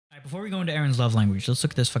Alright, before we go into Aaron's love language, let's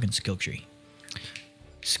look at this fucking skill tree.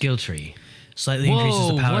 Skill tree. Slightly increases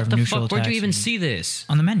the power what of the neutral fuck? Where'd you attacks even see this?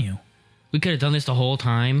 on the menu. We could have done this the whole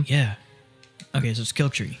time. Yeah. Okay, so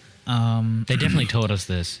skill tree. They definitely told us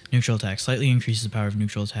this. Neutral attacks. Slightly increases the power of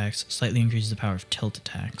neutral attacks. Slightly increases the power of tilt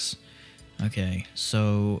attacks. Okay,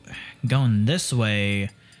 so going this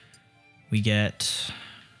way, we get...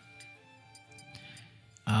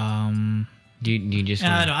 Do you just...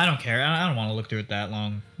 I don't care. I don't want to look through it that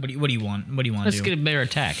long. What do you want? What do you want to Let's do? get a better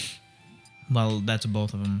attack. Well, that's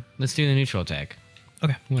both of them. Let's do the neutral attack.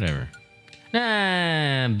 Okay. Whatever.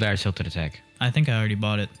 Nah, better tilted attack. I think I already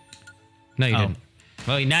bought it. No, you didn't.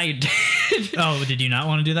 Well, now you did. Oh, did you not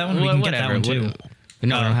want to do that one? Well, We can whatever. get that one too.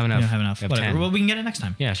 No, I don't have enough. You don't have enough. I have Whatever. 10. Well, we can get it next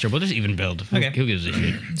time. Yeah, sure. We'll just even build. Okay. Who gives a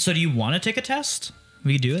shit? So do you want to take a test?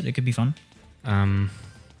 We could do it. It could be fun. I'm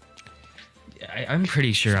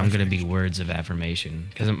pretty sure I'm gonna be words of affirmation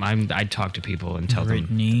because I talk to people and tell them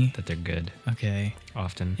Brittany. that they're good. Okay.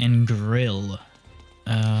 Often. And grill.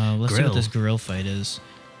 Let's see what Grill. this grill fight is.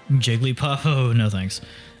 Jigglypuff. Oh, no thanks.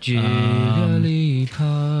 Jigglypuff.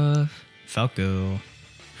 Falco.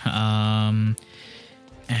 And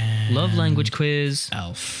Love language quiz.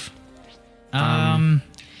 Alph.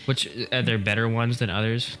 Which are there better ones than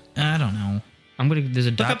others? I don't know. There's a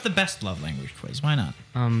Look dot. up the best love language quiz. Why not?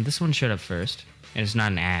 This one showed up first, and it's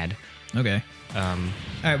not an ad. Okay. All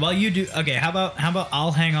right. Well, you do. Okay. How about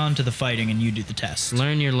I'll hang on to the fighting and you do the test.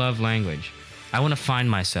 Learn your love language. I want to find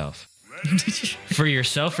myself. For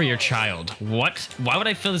yourself or your child? What? Why would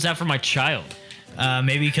I fill this out for my child?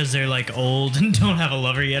 Maybe because they're like old and don't have a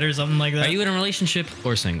lover yet or something like that. Are you in a relationship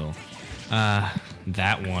or single?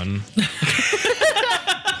 That one.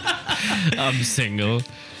 I'm single.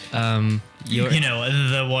 You know,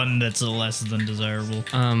 the one that's less than desirable.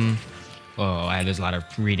 There's a lot of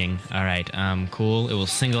reading. All right, cool. It will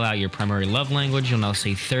single out your primary love language. You'll now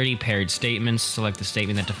see 30 paired statements. Select the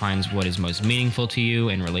statement that defines what is most meaningful to you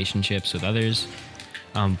in relationships with others.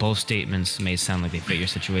 Both statements may sound like they fit your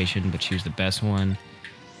situation, but choose the best one.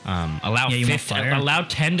 Allow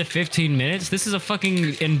 10 to 15 minutes. This is a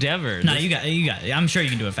fucking endeavor. No, you got it. I'm sure you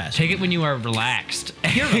can do it fast. Take it when you are relaxed.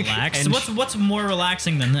 You're relaxed. What's more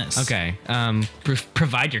relaxing than this? Okay.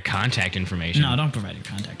 Provide your contact information. No, don't provide your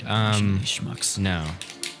contact information. These schmucks. No.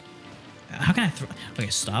 How can I throw? Okay,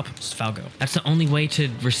 stop. It's Falco. That's the only way to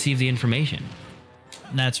receive the information.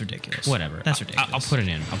 That's ridiculous. Whatever. That's ridiculous. I'll put it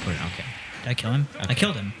in. Okay. Did I kill him? Okay. I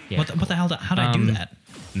killed him. Yeah. What the hell? How did I do that?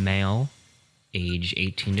 Male, age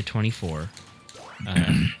 18 to 24,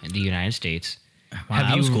 in the United States. Wow,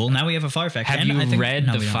 that was cool. Now we have a far fact. Have you read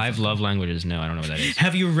the 5 love languages? No, I don't know what that is.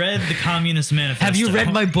 Have you read the Communist Manifesto? Have you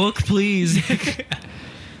read my book, please? So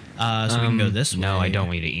we can go this way. No, I don't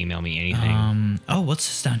want you to email me anything. Oh, what's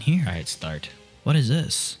this down here? All right, start. What is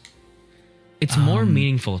this? It's more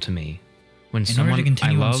meaningful to me when someone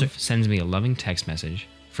I love sends me a loving text message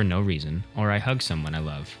for no reason, or I hug someone I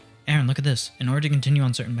love. Aaron, look at this. In order to continue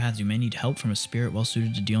on certain paths, you may need help from a spirit well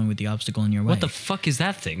suited to dealing with the obstacle in your way. What the fuck is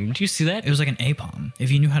that thing? Did you see that? It was like an APOM. If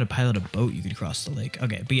you knew how to pilot a boat, you could cross the lake.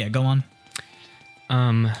 Okay, but yeah, go on.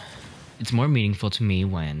 It's more meaningful to me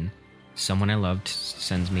when someone I loved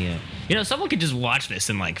sends me someone could just watch this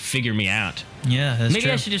and like figure me out. Yeah, that's Maybe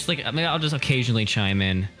true. I should just maybe I'll just occasionally chime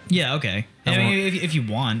in. Yeah, okay. I mean, if you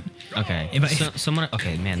want. Okay.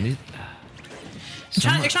 Okay, man.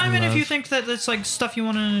 Chime in if you think that it's like stuff you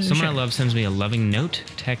want to Someone share. I love sends me a loving note,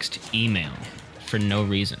 text, email for no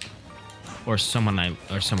reason. Or someone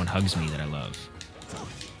hugs me that I love.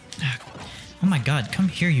 Oh my god, come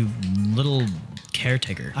here, you little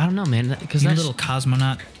caretaker. I don't know, man. Because You little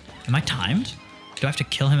cosmonaut. Am I timed? Do I have to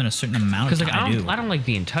kill him in a certain amount of time? Because I don't like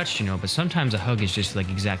being touched, but sometimes a hug is just like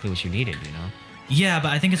exactly what you needed, Yeah,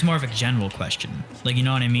 but I think it's more of a general question. Like, you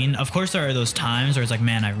know what I mean? Of course there are those times where it's like,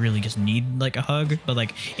 man, I really just need like a hug. But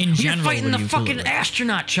like in general, you're fighting the fucking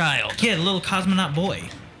astronaut child. Yeah, the little cosmonaut boy.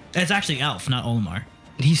 It's actually Alph, not Olimar.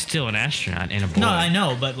 He's still an astronaut and a boy. No, I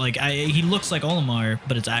know, but like he looks like Olimar,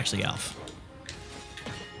 but it's actually Alph.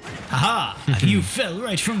 Haha! You fell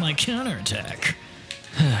right from my counterattack.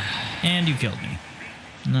 And you killed me.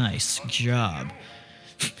 Nice job.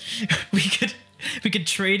 we could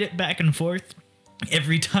trade it back and forth.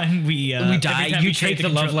 Every time we die, you take the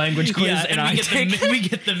love language quiz, yeah, and I take. We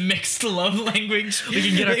get the mixed love language. We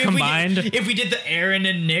can get our combined. If we did the Aaron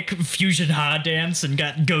and Nick fusion ha dance and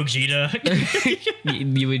got Gogeta,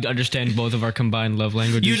 you would understand both of our combined love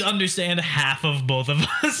languages. You'd understand half of both of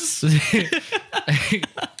us.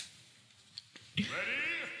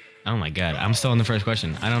 Oh my god, I'm still on the first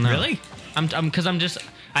question. I don't know. Really?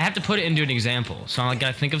 I have to put it into an example. So I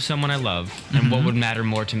gotta think of someone I love, and what would matter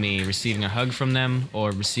more to me, receiving a hug from them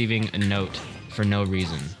or receiving a note for no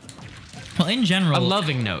reason. Well, in general, A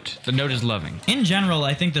loving note. The note is loving. in general,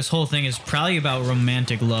 I think this whole thing is probably about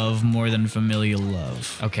romantic love more than familial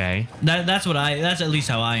love. Okay. That's at least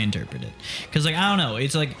how I interpret it. Because, like, I don't know.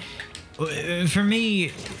 It's like, for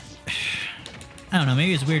me, I don't know.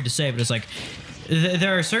 Maybe it's weird to say, but it's like,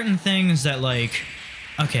 there are certain things that, like,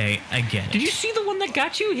 okay, I get it. Did you see the one that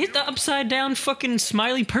got you? Hit the upside down fucking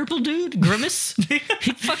smiley purple dude, Grimace. He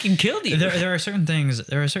fucking killed you. There are certain things.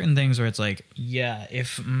 There are certain things where it's like, yeah,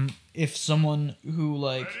 if someone who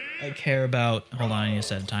like I care about, hold on, I need to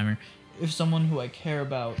set a timer. If someone who I care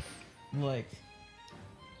about, like,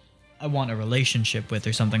 I want a relationship with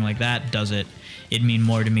or something like that does it, it'd mean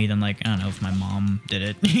more to me than, like, I don't know, if my mom did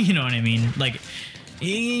it. You know what I mean? Like,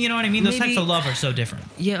 you know what I mean? Those types of love are so different.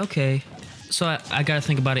 Yeah, okay. So I gotta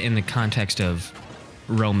think about it in the context of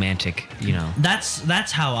romantic, you know.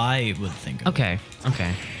 That's how I would think of Okay, okay.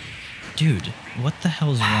 it. Dude, what the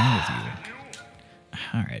hell's wrong with you?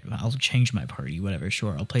 All right, well, I'll change my party. Whatever,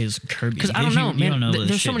 sure. I'll play as Kirby. Because I don't know, man.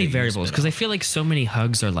 There's so many variables. variables. Because I feel like so many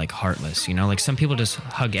hugs are like heartless. You know, like some people just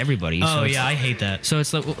hug everybody. Oh so yeah, I hate that. So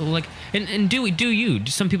it's like, and do you?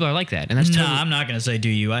 Some people are like that, and that's Nah, totally. I'm not gonna say do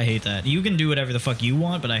you. I hate that. You can do whatever the fuck you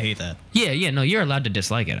want, but I hate that. Yeah, no, you're allowed to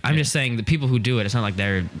dislike it. I'm just saying the people who do it, it's not like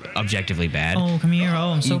they're objectively bad. Oh, come here. Oh,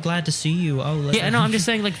 I'm so glad to see you. Oh, Yeah, no, I'm just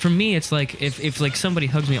saying, like, for me, it's like if like somebody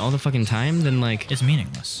hugs me all the fucking time, then like it's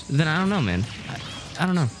meaningless. then I don't know, man. I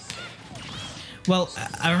don't know. Well,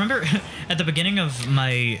 I remember at the beginning of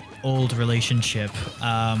my old relationship,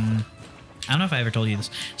 I don't know if I ever told you this.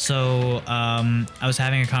 So I was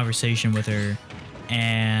having a conversation with her,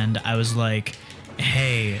 and I was like,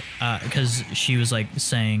 hey, because she was like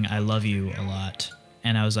saying I love you a lot.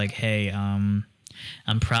 And I was like, hey, I'm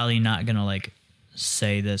probably not going to like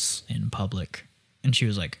say this in public. And she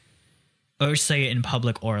was like, or say it in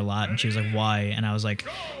public or a lot. And she was like, why? And I was like,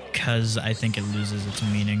 because I think it loses its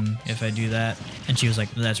meaning if I do that. And she was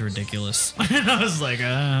like, that's ridiculous. And I was like, all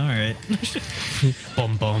right.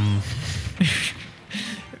 Bum bum.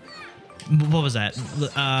 What was that?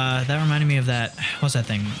 That reminded me of that. What's that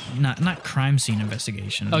thing? Not crime scene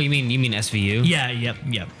investigation. Oh, you mean SVU? Yeah, yep.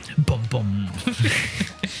 Bum bum.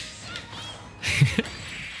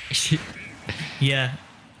 Yeah.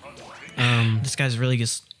 This guy's really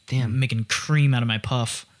just making cream out of my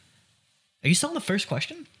puff. Are you still on the first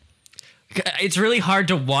question? It's really hard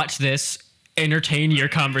to watch this, entertain your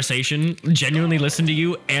conversation, genuinely listen to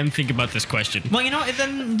you, and think about this question. Well, you know,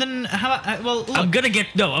 then how? Well, look.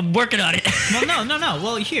 I'm working on it. Well, no.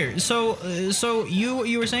 Well, here. So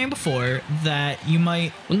you were saying before that you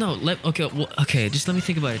might. Well, no. Okay. Just let me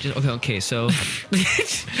think about it. Okay. So,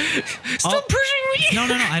 stop pressuring me. No.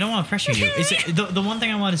 I don't want to pressure you. The one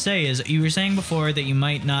thing I want to say is you were saying before that you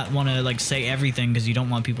might not want to like say everything because you don't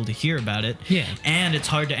want people to hear about it. Yeah. And it's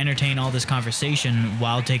hard to entertain all this conversation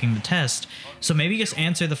while taking the test. So maybe just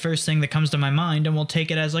answer the first thing that comes to my mind, and we'll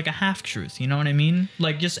take it as like a half truth. You know what I mean?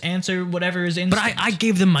 Like just answer whatever is instinct. But I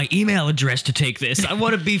gave them my email address to take this. I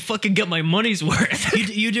want to be fucking get my money's worth.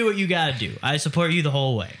 You do what you gotta do. I support you the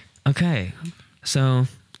whole way. Okay. So,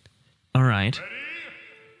 all right.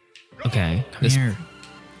 Okay. Come here,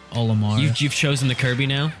 Olimar. You've chosen the Kirby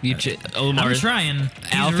now. Olimar. I'm trying.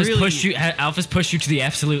 Alph has pushed you to the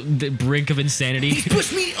absolute brink of insanity. He's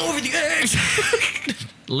pushed me over the edge.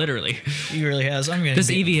 Literally. He really has. This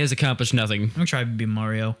Eevee has accomplished nothing. I'm gonna try to be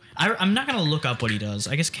Mario. I'm not gonna look up what he does.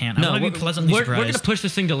 I just can't. I want to be pleasantly surprised. We're gonna push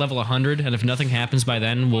this thing to level 100, and if nothing happens by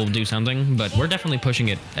then, we'll do something. But we're definitely pushing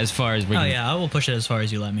it as far as we can. Oh yeah, I will push it as far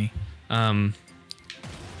as you let me.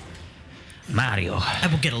 Mario. I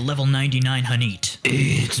will get a level 99 Hanit.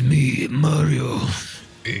 It's me, Mario.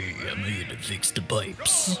 Hey, I'm here to fix the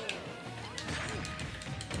pipes.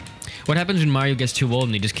 What happens when Mario gets too old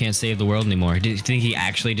and he just can't save the world anymore? Do you think he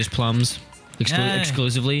actually just plums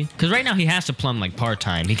exclusively? Because right now he has to plumb like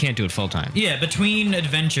part-time. He can't do it full-time. Yeah, between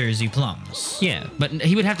adventures he plums. Yeah, but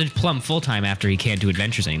he would have to plumb full-time after he can't do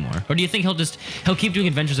adventures anymore. Or do you think he'll keep doing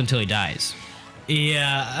adventures until he dies?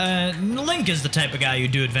 Yeah, Link is the type of guy who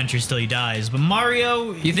do adventures till he dies, but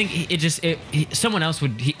Mario... You think someone else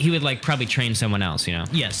would... He would like probably train someone else, you know?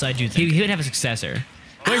 Yes, I do think. He would have a successor.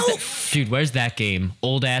 Dude, where's that game?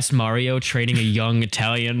 Old ass Mario training a young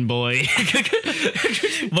Italian boy.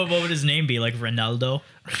 What would his name be? Like Ronaldo?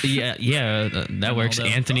 Yeah, that works.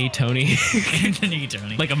 Anthony, Tony. Anthony,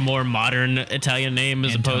 Tony. Like a more modern Italian name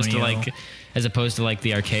as opposed to like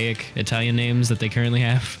the archaic Italian names that they currently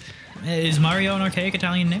have. Is Mario an archaic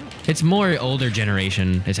Italian name? It's more older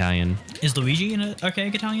generation Italian. Is Luigi an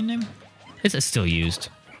archaic Italian name? It's still used.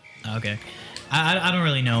 Okay. I don't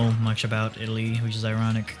really know much about Italy, which is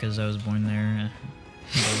ironic because I was born there.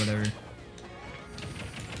 But whatever.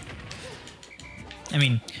 I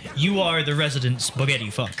mean, you are the resident spaghetti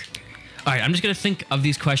fuck. All right, I'm just gonna think of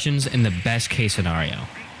these questions in the best case scenario.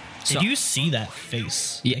 Did you see that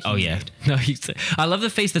face? Yeah. Oh yeah. No, I love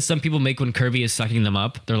the face that some people make when Kirby is sucking them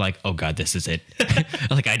up. They're like, "Oh God, this is it."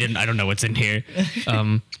 Like I don't know what's in here.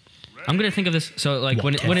 I'm gonna think of this. So like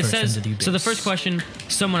when it says, so the first question,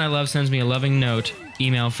 someone I love sends me a loving note,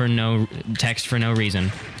 email for no text for no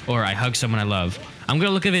reason, or I hug someone I love. I'm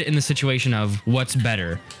gonna look at it in the situation of what's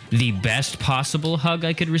better, the best possible hug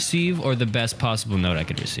I could receive, or the best possible note I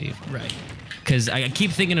could receive. Right. Because I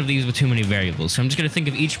keep thinking of these with too many variables. So I'm just going to think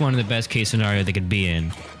of each one in the best case scenario they could be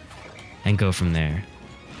in and go from there.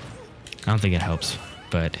 I don't think it helps,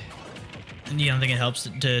 but... You don't think it helps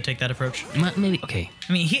to take that approach? Maybe, okay.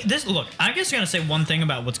 I mean, look, I'm just going to say one thing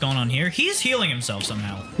about what's going on here. He's healing himself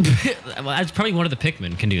somehow. Well, that's probably one of the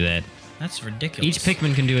Pikmin can do that. That's ridiculous. Each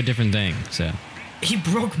Pikmin can do a different thing, so... He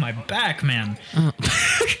broke my back, man.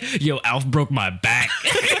 Yo, Alph broke my back.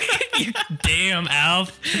 You damn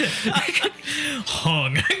Alph.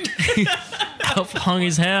 Hung. Alph hung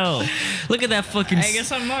as hell. Look at that fucking... I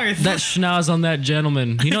guess I'm Marth. That schnoz on that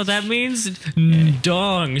gentleman. You know what that means?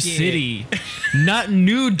 Dong City. Not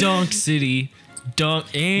New Donk City. Donk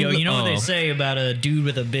and... Yo, you know what they say about a dude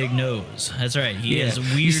with a big nose? That's right. He has a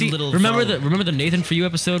weird little... Remember the Nathan For You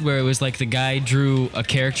episode where it was like the guy drew a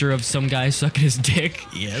character of some guy sucking his dick?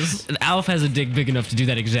 Yes. Alph has a dick big enough to do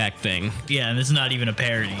that exact thing. Yeah, and it's not even a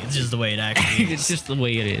parody. It's just the way it actually is. It's just the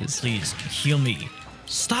way it is. Please, heal me.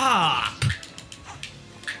 Stop!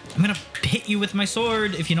 I'm gonna hit you with my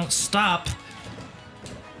sword if you don't stop.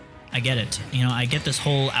 I get it. You know, I get this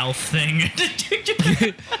whole Alph thing.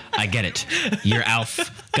 I get it. You're Alph.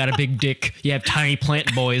 Got a big dick. You have tiny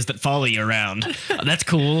plant boys that follow you around. That's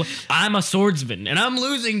cool. I'm a swordsman, and I'm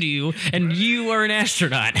losing to you, and you are an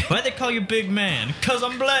astronaut. Why they call you big man? 'Cause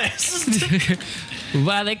I'm blessed.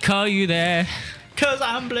 Why they call you that? 'Cause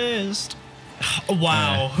I'm blessed.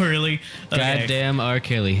 Wow, really? Okay. Goddamn R.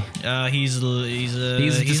 Kelly. He's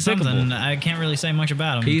despicable. something. I can't really say much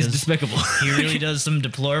about him. He's despicable. He really does some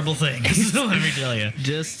deplorable things. Let me tell you.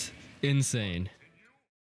 Just insane.